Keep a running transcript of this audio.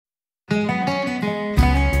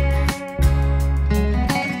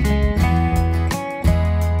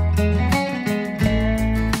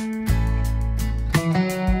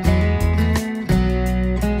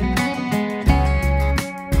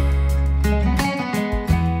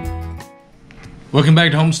Welcome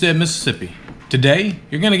back to Homestead, Mississippi. Today,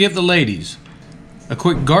 you're going to give the ladies a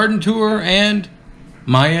quick garden tour, and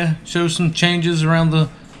Maya shows some changes around the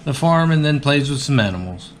farm and then plays with some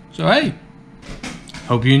animals. So hey,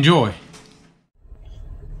 hope you enjoy.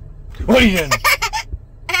 What are you doing?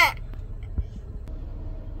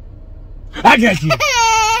 I got you.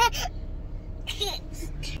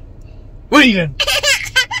 What are you doing?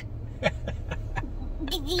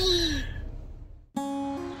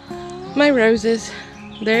 My roses,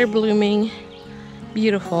 they're blooming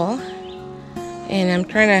beautiful, and I'm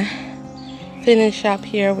trying to finish up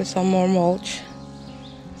here with some more mulch,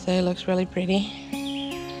 so it looks really pretty,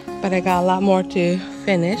 but I got a lot more to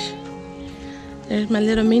finish. There's my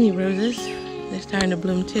little mini roses. They're starting to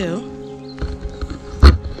bloom too.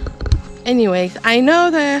 Anyways, I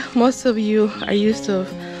know that most of you are used to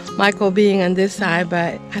Michael being on this side,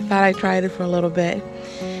 but I thought I'd try it for a little bit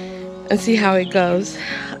and see how it goes.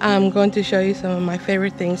 I'm going to show you some of my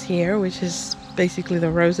favorite things here, which is basically the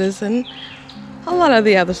roses and a lot of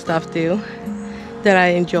the other stuff too that I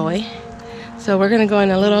enjoy. So we're gonna go in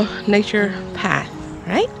a little nature path,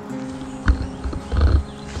 right?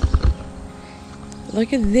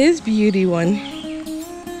 Look at this beauty one.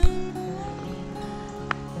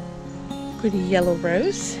 Pretty yellow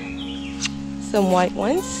rose. Some white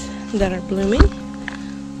ones that are blooming.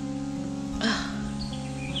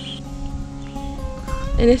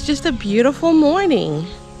 And it's just a beautiful morning.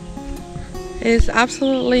 It's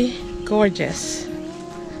absolutely gorgeous.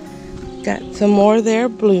 Got some more there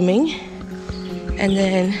blooming. And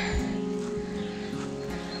then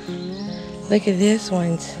look at these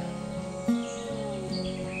ones.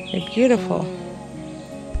 They're beautiful.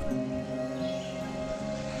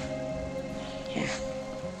 Yeah.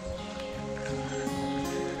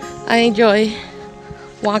 I enjoy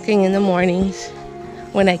walking in the mornings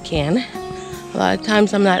when I can. A lot of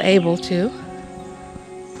times I'm not able to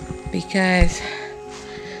because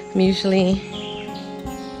I'm usually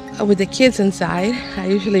with the kids inside. I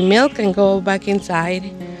usually milk and go back inside.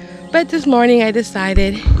 But this morning I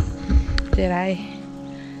decided that I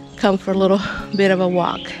come for a little bit of a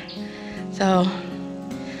walk. So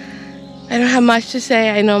I don't have much to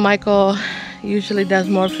say. I know Michael usually does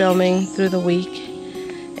more filming through the week.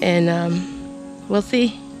 And we'll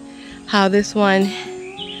see how this one,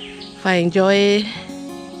 if I enjoy it,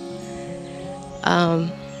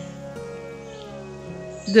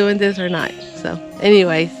 doing this or not. So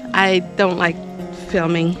anyways, I don't like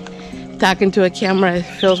filming. Talking to a camera, it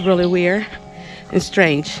feels really weird and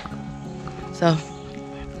strange. So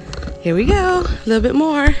here we go, a little bit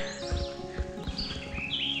more.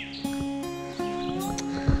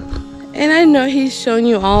 And I know he's shown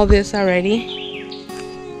you all this already.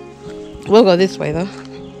 We'll go this way though.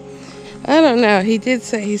 I don't know, he did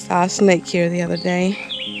say he saw a snake here the other day,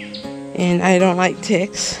 and I don't like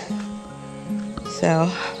ticks, so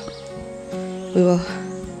we will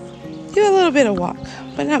do a little bit of walk,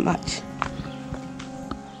 but not much.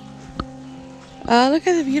 Look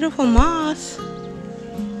at the beautiful moss.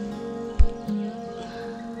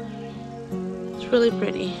 It's really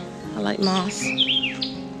pretty. I like moss.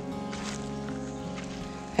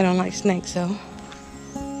 I don't like snakes though.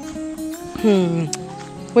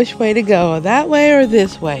 Which way to go? That way or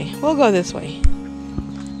this way? We'll go this way.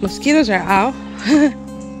 Mosquitoes are out.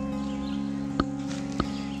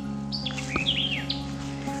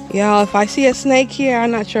 Y'all, if I see a snake here,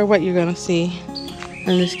 I'm not sure what you're gonna see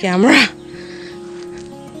on this camera.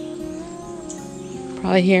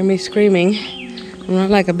 Probably hear me screaming and run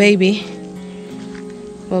like a baby.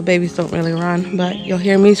 Well, babies don't really run, but you'll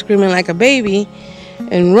hear me screaming like a baby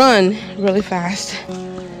and run really fast.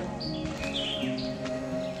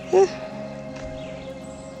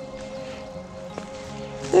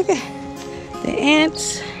 Look at the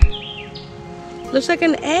ants. Looks like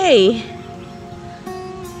an A.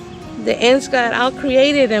 The ants got all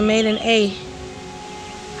created and made an A.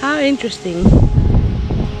 How interesting.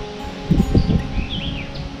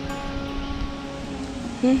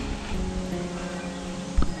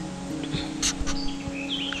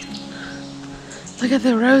 Look at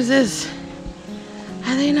the roses.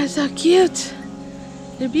 Are they not so cute?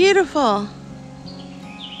 They're beautiful.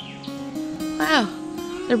 Wow.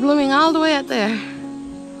 They're blooming all the way out there.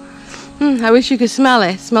 I wish you could smell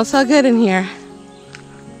it. It smells so good in here.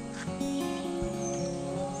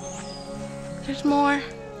 There's more.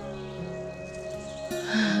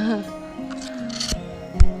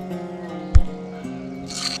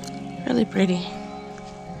 Really pretty.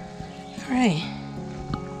 All right.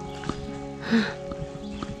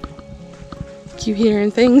 Keep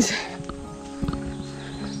hearing things.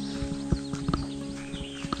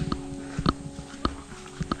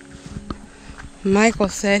 Michael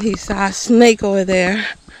said he saw a snake over there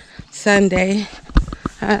Sunday.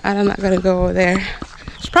 I'm not gonna go over there.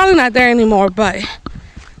 It's probably not there anymore, but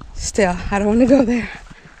still, I don't want to go there.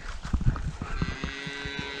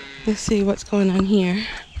 Let's see what's going on here.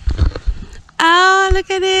 Oh,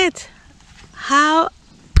 look at it. How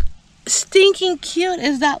stinking cute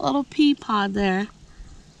is that little pea pod there?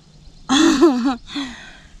 The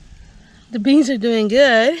beans are doing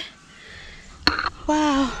good.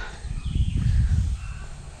 Wow.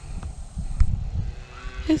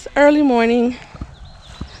 It's early morning.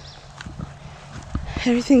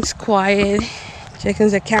 Everything's quiet.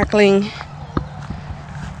 Chickens are cackling.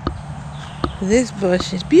 This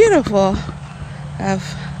bush is beautiful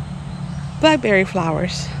of blackberry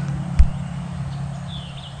flowers.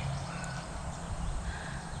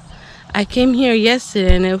 I came here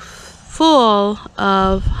yesterday and it was full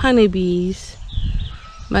of honeybees.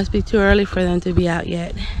 Must be too early for them to be out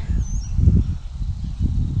yet.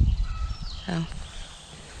 So.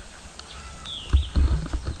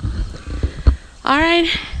 Alright,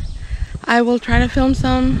 I will try to film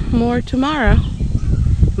some more tomorrow.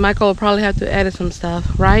 Michael will probably have to edit some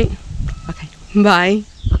stuff, right? Okay, bye.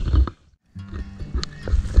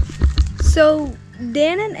 So,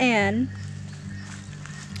 Dan and Ann,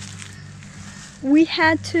 we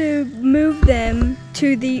had to move them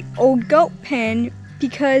to the old goat pen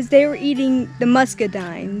because they were eating the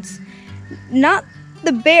muscadines. Not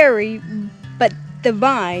the berry, but the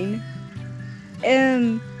vine.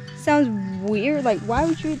 Sounds weird, like why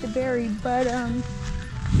would you eat the berry? But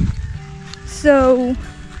so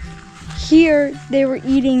here they were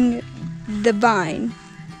eating the vine.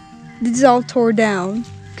 This is all tore down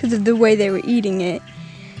because of the way they were eating it.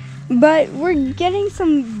 But we're getting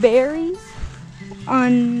some berries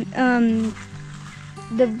on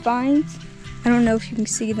the vines. I don't know if you can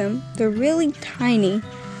see them. They're really tiny.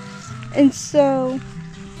 And so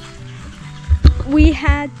we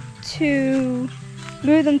had to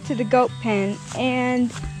move them to the goat pen,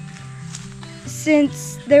 and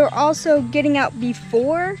since they were also getting out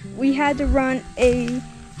before, we had to run a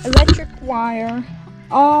electric wire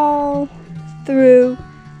all through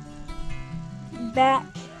back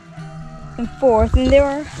and forth, and they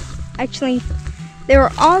were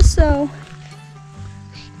also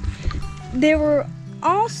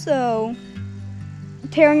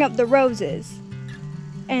tearing up the roses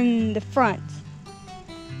in the front.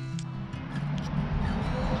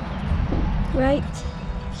 Right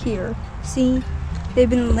here. See, they've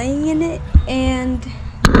been laying in it and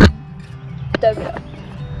dug it up.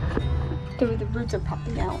 The roots are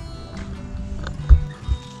popping out.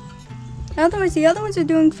 Otherwise, the other ones are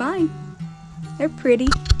doing fine. They're pretty.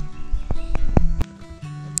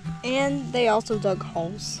 And they also dug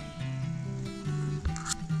holes.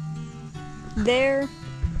 There,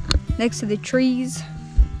 next to the trees,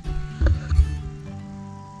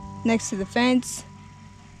 next to the fence,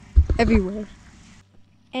 everywhere.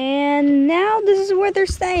 And now this is where they're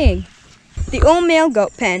staying. The old male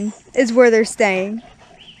goat pen is where they're staying.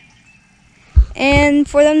 And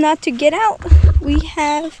for them not to get out, we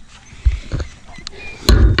have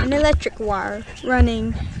an electric wire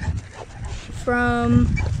running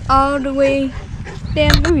from all the way,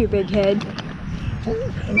 damn, move your big head.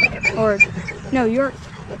 Or, no, you're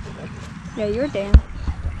Dan.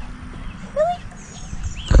 Really?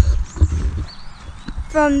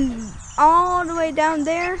 From all the way down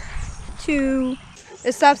there to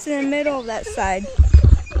it stops in the middle of that side.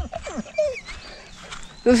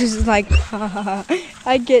 This is like,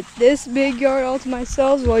 I get this big yard all to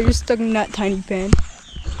myself while you're stuck in that tiny pen.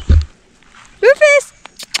 Rufus!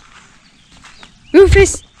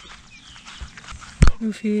 Rufus!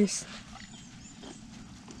 Rufus.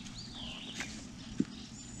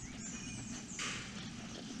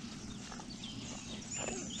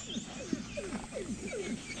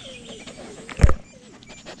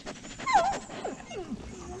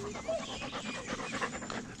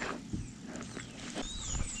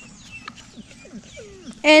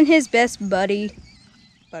 And his best buddy,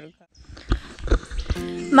 Buttercup.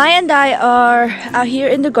 Maya and I are out here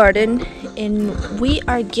in the garden, and we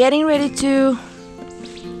are getting ready to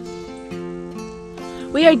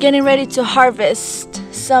harvest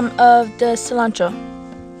some of the cilantro.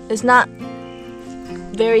 It's not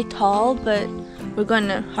very tall, but we're going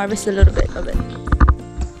to harvest a little bit of it.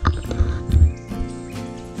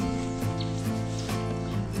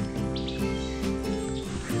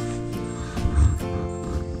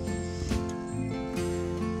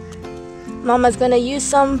 Mama's gonna use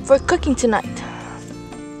some for cooking tonight.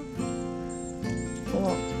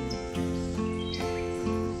 Cool.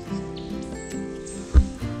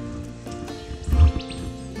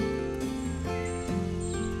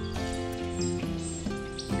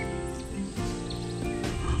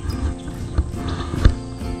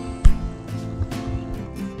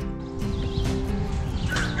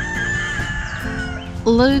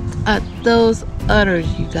 Look at those udders,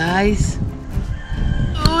 you guys.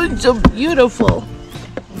 Oh, it's so beautiful.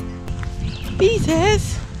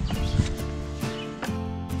 Pieces.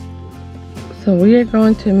 So we are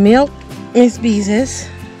going to milk Miss Beezus.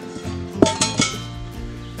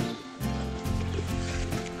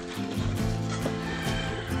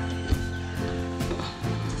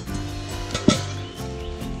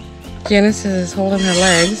 Genesis is holding her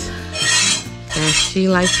legs as she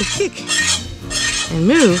likes to kick and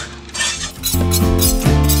move.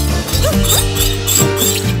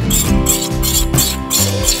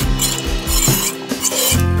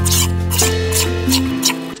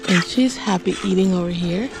 And she's happy eating over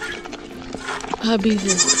here.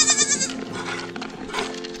 Beezus.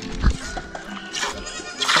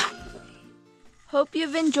 Hope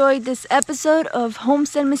you've enjoyed this episode of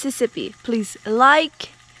Homestead, Mississippi. Please like,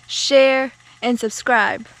 share, and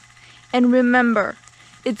subscribe. And remember,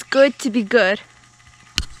 it's good to be good.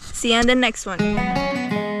 See you on the next one.